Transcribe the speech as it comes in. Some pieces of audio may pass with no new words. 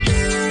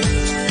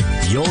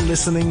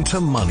listening to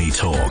Money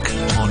Talk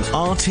on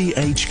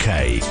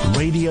RTHK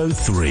Radio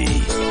 3.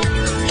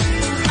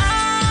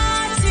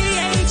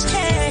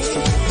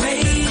 RTHK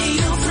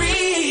Radio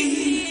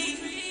 3.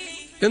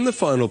 In the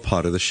final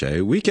part of the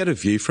show, we get a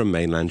view from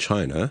mainland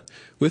China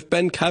with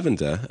Ben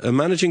Cavender, a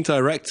managing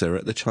director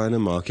at the China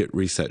Market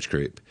Research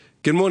Group.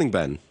 Good morning,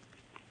 Ben.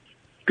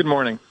 Good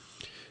morning.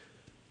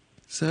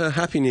 So,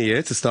 Happy New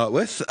Year to start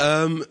with.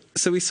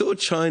 So we saw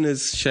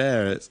China's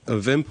share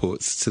of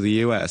imports to the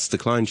US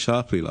decline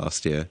sharply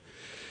last year.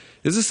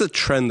 Is this a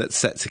trend that's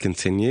set to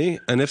continue?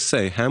 And if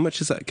so, how much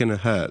is that going to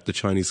hurt the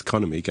Chinese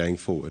economy going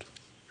forward?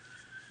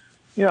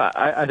 Yeah,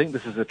 I think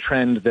this is a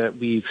trend that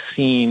we've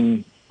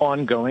seen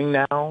ongoing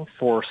now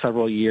for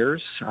several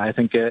years. I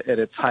think at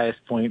its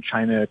highest point,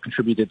 China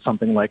contributed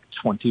something like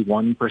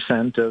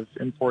 21% of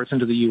imports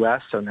into the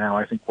US. So now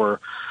I think we're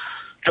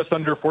just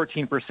under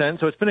 14%.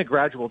 So it's been a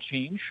gradual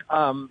change.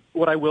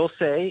 What I will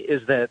say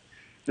is that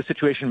the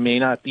situation may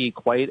not be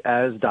quite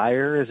as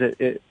dire as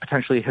it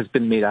potentially has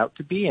been made out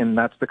to be. And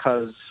that's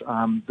because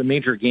the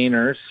major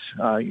gainers,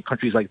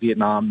 countries like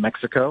Vietnam,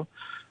 Mexico,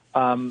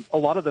 a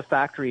lot of the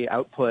factory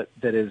output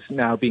that is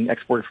now being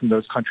exported from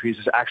those countries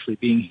is actually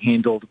being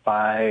handled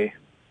by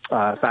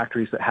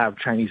factories that have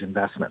Chinese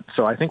investment.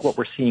 So I think what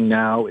we're seeing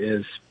now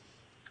is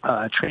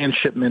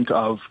transshipment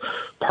of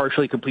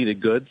partially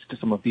completed goods to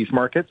some of these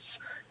markets,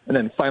 and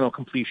then final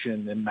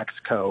completion in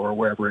Mexico or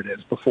wherever it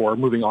is before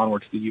moving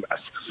onward to the U.S.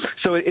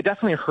 So it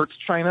definitely hurts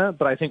China,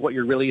 but I think what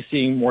you're really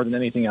seeing more than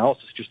anything else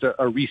is just a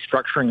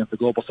restructuring of the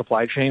global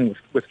supply chain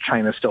with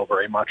China still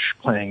very much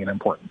playing an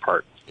important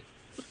part.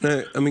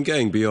 No, I mean,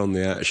 going beyond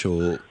the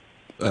actual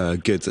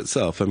goods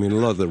itself, I mean, a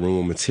lot of the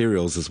raw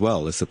materials as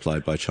well are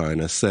supplied by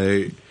China.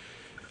 So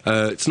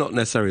it's not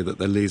necessarily that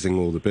they're losing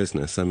all the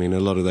business. I mean, a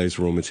lot of those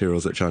raw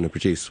materials that China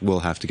produce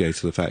will have to go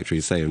to the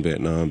factories, say, in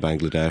Vietnam,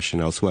 Bangladesh,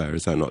 and elsewhere.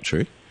 Is that not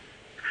true?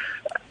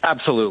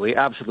 Absolutely,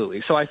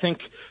 absolutely. So I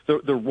think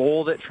the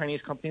role that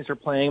Chinese companies are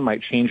playing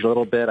might change a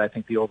little bit. I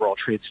think the overall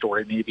trade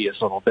story maybe is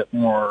a little bit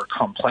more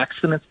complex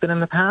than it's been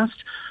in the past.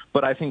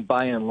 But I think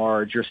by and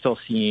large, you're still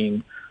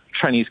seeing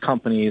Chinese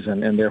companies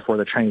and therefore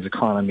the Chinese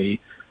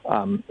economy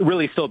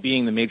really still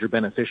being the major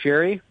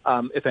beneficiary.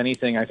 If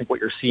anything, I think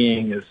what you're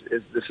seeing is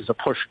this is a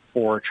push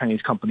for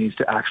Chinese companies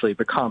to actually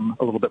become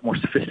a little bit more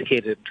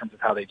sophisticated in terms of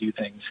how they do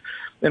things,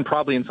 and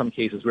probably in some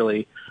cases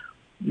really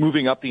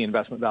moving up the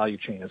investment value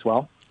chain as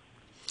well.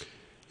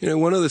 You know,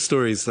 one of the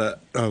stories that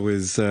I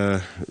was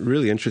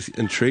really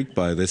intrigued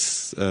by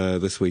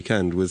this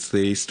weekend was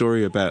the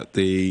story about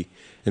the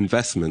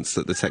investments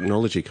that the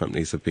technology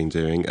companies have been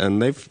doing, and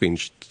they've been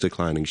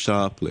declining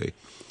sharply.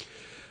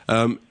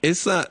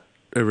 Is that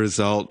a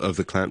result of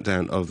the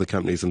clampdown of the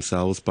companies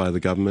themselves by the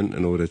government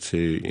in order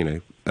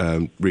to,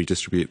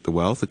 redistribute the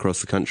wealth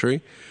across the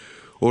country?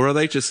 Or are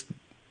they just,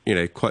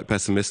 quite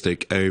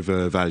pessimistic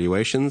over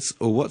valuations?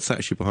 Or what's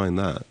actually behind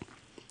that?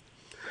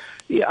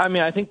 Yeah, I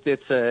mean, I think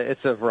it's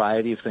a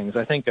variety of things.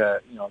 I think a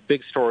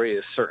big story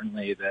is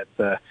certainly that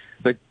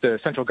the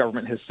central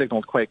government has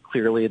signaled quite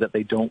clearly that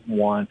they don't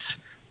want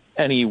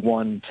any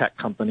one tech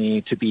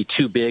company to be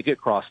too big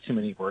across too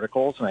many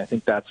verticals, and I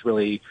think that's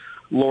really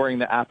lowering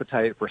the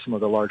appetite for some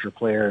of the larger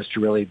players to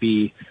really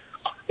be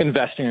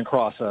investing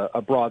across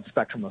a broad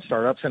spectrum of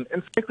startups. And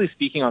frankly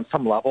speaking, on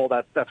some level,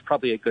 that's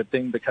probably a good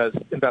thing, because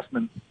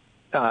investment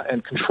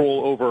and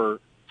control over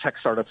tech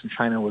startups in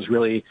China was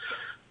really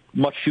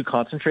much too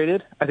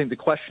concentrated. I think the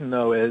question,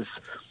 though, is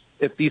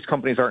if these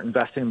companies aren't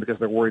investing because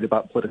they're worried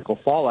about political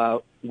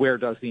fallout, where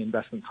does the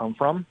investment come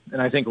from?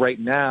 And I think right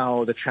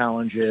now the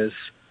challenge is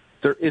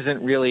there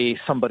isn't really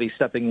somebody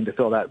stepping in to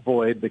fill that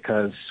void,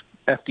 because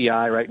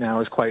FDI right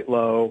now is quite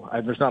low.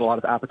 There's not a lot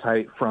of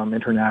appetite from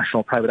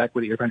international private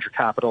equity or venture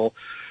capital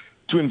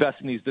to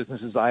invest in these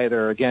businesses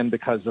either, again,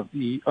 because of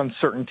the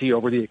uncertainty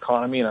over the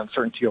economy and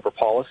uncertainty over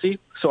policy.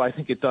 So I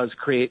think it does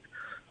create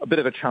a bit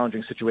of a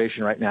challenging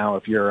situation right now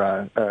if you're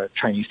a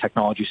Chinese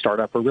technology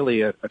startup, or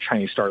really a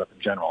Chinese startup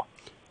in general.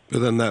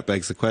 But then that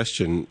begs the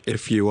question,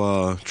 if you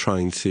are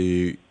trying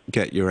to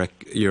get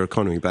your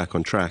economy back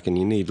on track and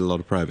you need a lot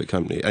of private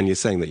company, and you're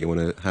saying that you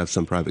want to have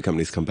some private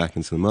companies come back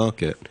into the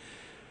market,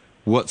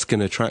 what's going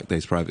to attract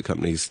those private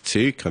companies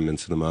to come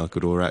into the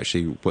market, or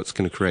actually what's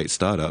going to create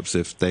startups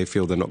if they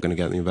feel they're not going to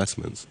get the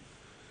investments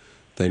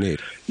they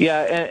need?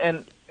 Yeah,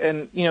 and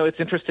it's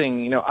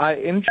interesting. In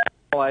general,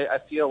 I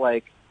feel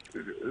like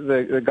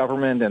the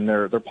government and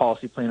their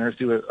policy planners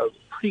do a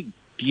pretty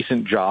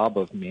decent job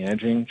of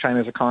managing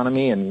China's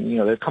economy, and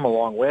they've come a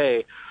long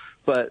way,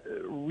 but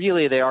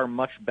really they are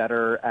much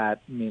better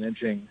at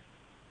managing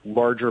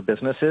larger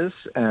businesses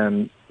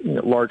and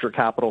larger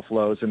capital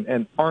flows,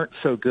 and aren't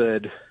so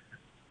good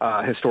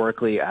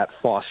historically at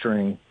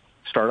fostering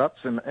startups,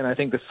 and I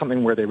think that's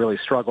something where they really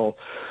struggle.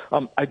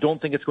 I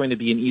don't think it's going to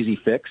be an easy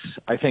fix.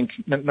 I think,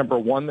 number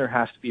one, there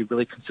has to be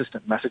really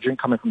consistent messaging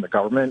coming from the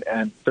government,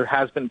 and there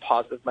has been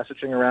positive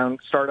messaging around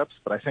startups,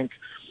 but I think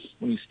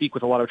when you speak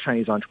with a lot of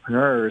Chinese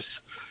entrepreneurs,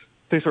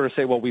 they sort of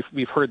say, well,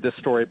 we've heard this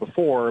story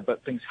before,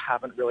 but things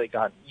haven't really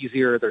gotten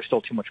easier. There's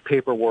still too much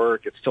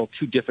paperwork. It's still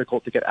too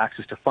difficult to get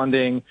access to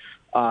funding.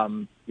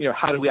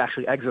 How do we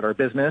actually exit our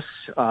business?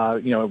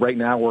 Right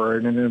now we're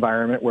in an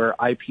environment where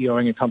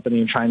IPOing a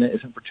company in China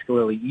isn't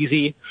particularly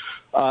easy.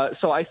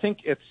 So I think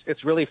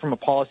it's really, from a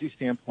policy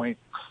standpoint,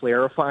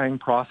 clarifying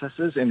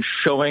processes and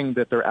showing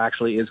that there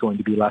actually is going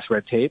to be less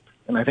red tape.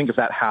 And I think if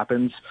that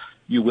happens,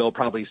 you will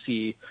probably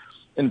see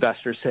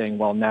investors saying,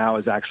 well, now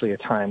is actually a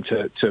time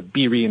to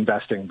be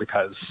reinvesting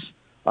because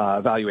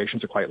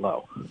valuations are quite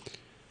low.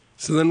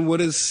 So then what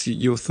is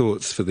your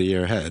thoughts for the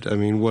year ahead? I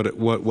mean,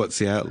 what's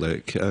the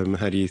outlook?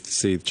 How do you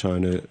see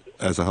China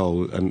as a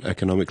whole and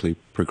economically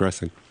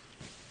progressing?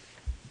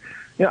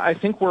 Yeah, I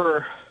think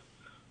we're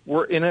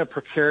in a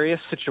precarious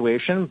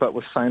situation, but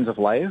with signs of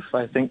life.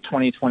 I think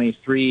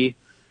 2023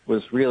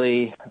 was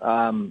really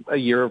a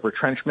year of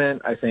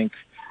retrenchment. I think,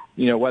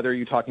 whether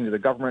you're talking to the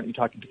government, you're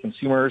talking to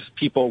consumers,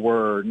 people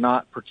were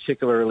not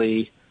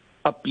particularly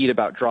upbeat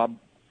about job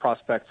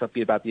prospects,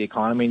 upbeat about the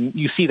economy.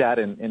 You see that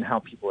in how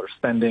people are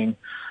spending.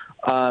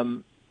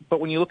 But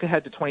when you look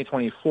ahead to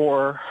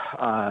 2024,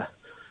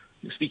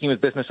 speaking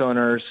with business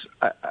owners,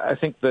 I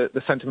think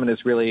the sentiment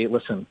is really,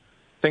 listen,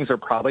 things are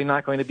probably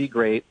not going to be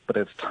great, but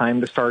it's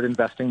time to start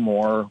investing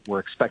more. We're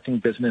expecting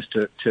business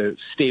to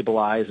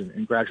stabilize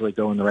and gradually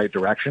go in the right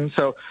direction.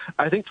 So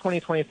I think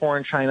 2024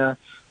 in China,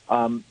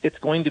 it's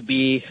going to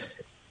be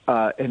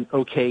an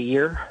okay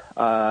year.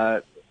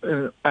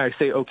 I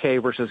say okay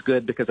versus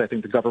good because I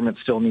think the government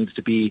still needs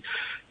to be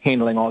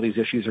handling all these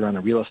issues around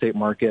the real estate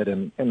market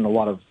and a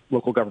lot of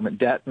local government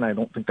debt, and I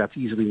don't think that's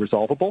easily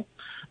resolvable.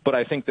 But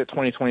I think that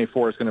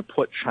 2024 is going to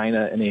put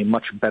China in a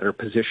much better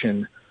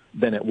position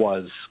than it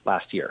was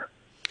last year.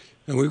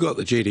 And we've got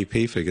the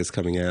GDP figures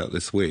coming out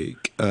this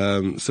week.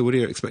 So what are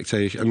your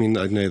expectations? I mean,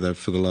 I know that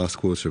for the last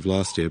quarter of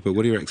last year, but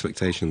what are your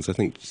expectations? I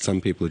think some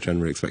people are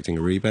generally expecting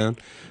a rebound.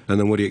 And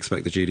then what do you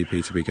expect the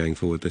GDP to be going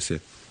forward this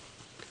year?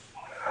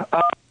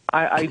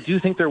 I do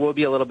think there will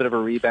be a little bit of a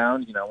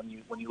rebound.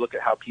 When you look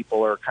at how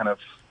people are kind of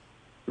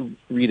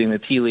reading the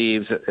tea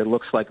leaves, it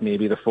looks like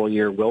maybe the full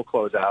year will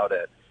close out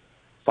at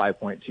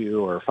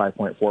 5.2 or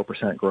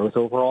 5.4% growth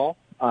overall.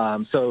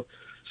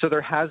 So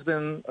there has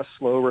been a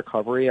slow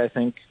recovery, I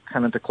think,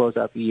 kind of to close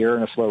out the year,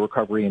 and a slow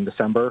recovery in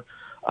December.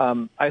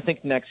 I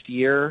think next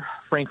year,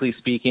 frankly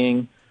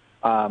speaking,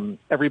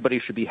 everybody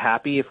should be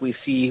happy if we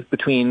see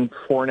between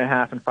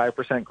 4.5% and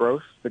 5%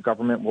 growth. The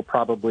government will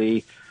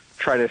probably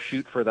try to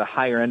shoot for the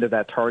higher end of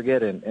that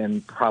target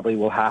and probably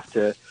will have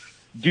to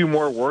do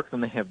more work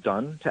than they have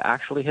done to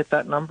actually hit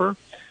that number.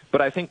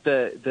 But I think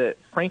that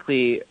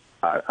frankly,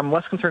 I'm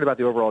less concerned about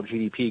the overall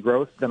GDP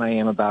growth than I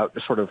am about the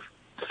sort of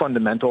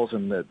fundamentals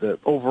and the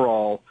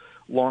overall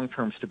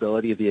long-term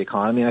stability of the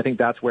economy. And I think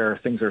that's where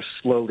things are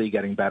slowly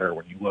getting better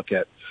when you look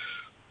at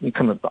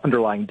kind of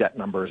underlying debt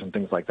numbers and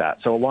things like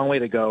that. So a long way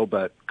to go,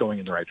 but going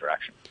in the right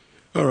direction.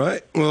 All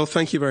right. Well,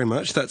 thank you very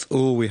much. That's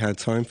all we had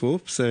time for.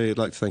 So I'd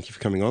like to thank you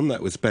for coming on.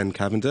 That was Ben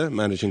Cavender,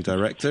 Managing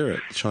Director at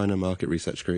China Market Research Group.